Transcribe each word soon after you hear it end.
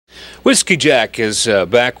Whiskey Jack is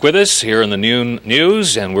back with us here in the noon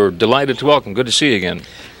news, and we're delighted to welcome. Good to see you again.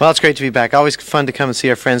 Well, it's great to be back. Always fun to come and see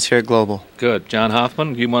our friends here at Global. Good. John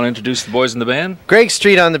Hoffman, you want to introduce the boys in the band? Greg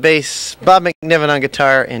Street on the bass, Bob McNiven on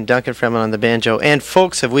guitar, and Duncan Freeman on the banjo. And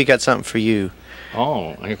folks, have we got something for you?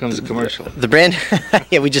 Oh, here comes the commercial. The brand,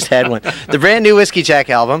 yeah, we just had one. The brand new Whiskey Jack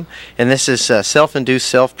album, and this is self-induced,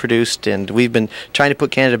 self-produced, and we've been trying to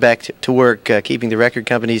put Canada back to work, keeping the record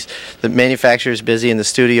companies, the manufacturers busy, in the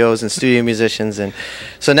studios and studio musicians, and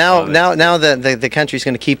so now the country's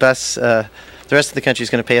going to keep us. The rest of the country's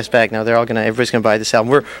going to pay us back. Now everybody's going to buy this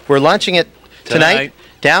album. We're launching it tonight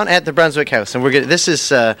down at the Brunswick House, and this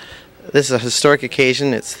is a historic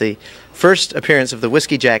occasion. It's the first appearance of the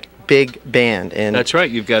Whiskey Jack Big Band, and that's right.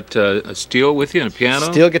 You've got a steel with you and a piano,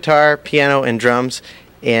 steel guitar, piano, and drums,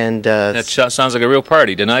 and that sounds like a real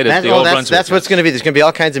party tonight at the old Brunswick. That's what it's going to be. There's going to be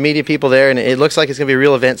all kinds of media people there, and it looks like it's going to be a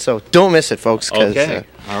real event. So don't miss it, folks. Okay.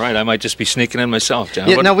 All right. I might just be sneaking in myself, John.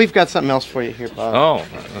 Yeah, no, we've got something else for you here, Bob. Oh,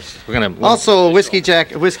 we're gonna also a Whiskey Jack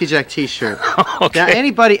T-shirt. Okay. Now,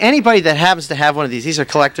 anybody that happens to have one of these are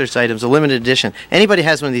collector's items, a limited edition. Anybody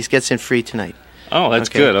has one of these gets in free tonight. Oh, that's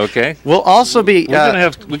good. Okay. We'll also be. We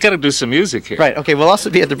got to do some music here. Right. Okay. We'll also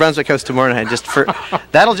be at the Brunswick House tomorrow night.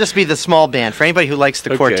 That'll just be the small band for anybody who likes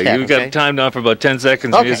the quartet. Okay. You've got time now for about 10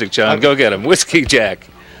 seconds of music, John. Go get him. Whiskey Jack.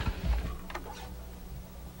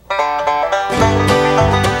 I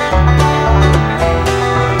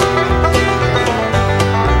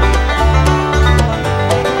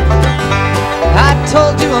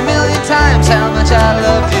told you a million times how much I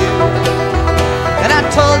love you. And I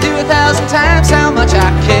told you 1,000 times how much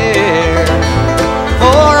I care.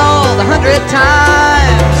 For all the 100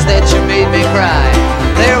 times that you made me cry,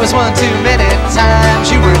 there was one too many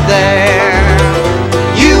times you weren't there.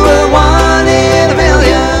 You were one in a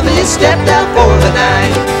million, but you stepped out for the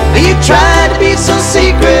night. You tried to be so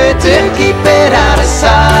secret and keep it out of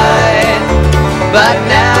sight. But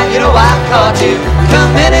now you know I caught you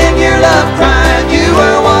committing your love crime. You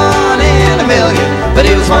were one in a million, but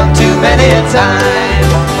it was one too many a time.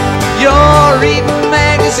 You're reading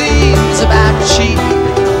magazines about cheating,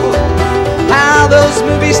 how those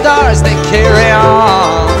movie stars they carry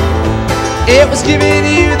on. It was giving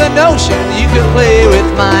you the notion you could play with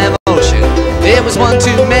my emotion. It was one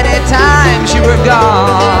too many times you were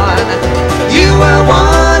gone. You were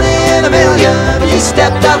one in a million, you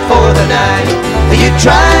stepped out for the night. You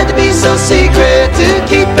tried to be so secret to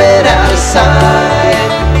keep it out of sight.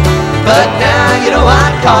 But now you know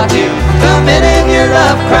I caught you committing your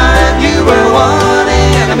love crime. You were one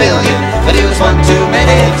in a million, but it was one too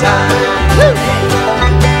many times. Woo!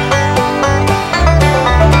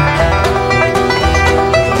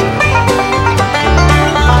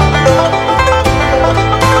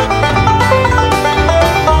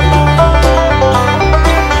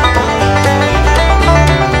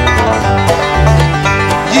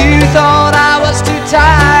 You thought I was too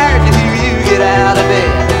tired to hear you get out of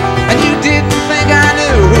bed, and you didn't think I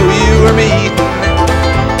knew who you were meeting.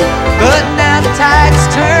 But now the tide's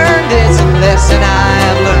turned, it's a lesson I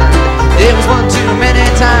have learned. It was one too many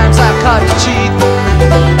times I caught you cheating.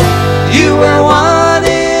 You were one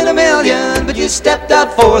in a million, but you stepped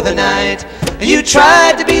out for the night. And you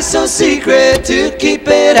tried to be so secret to keep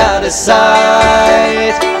it out of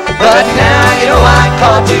sight. But now you know I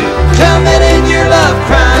caught you committing your love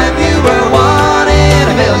crime. You were one in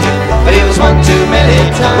a million, but it was one too many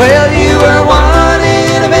times. Well, you were one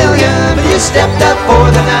in a million, but you stepped up for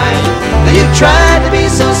the night. You tried to be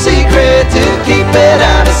so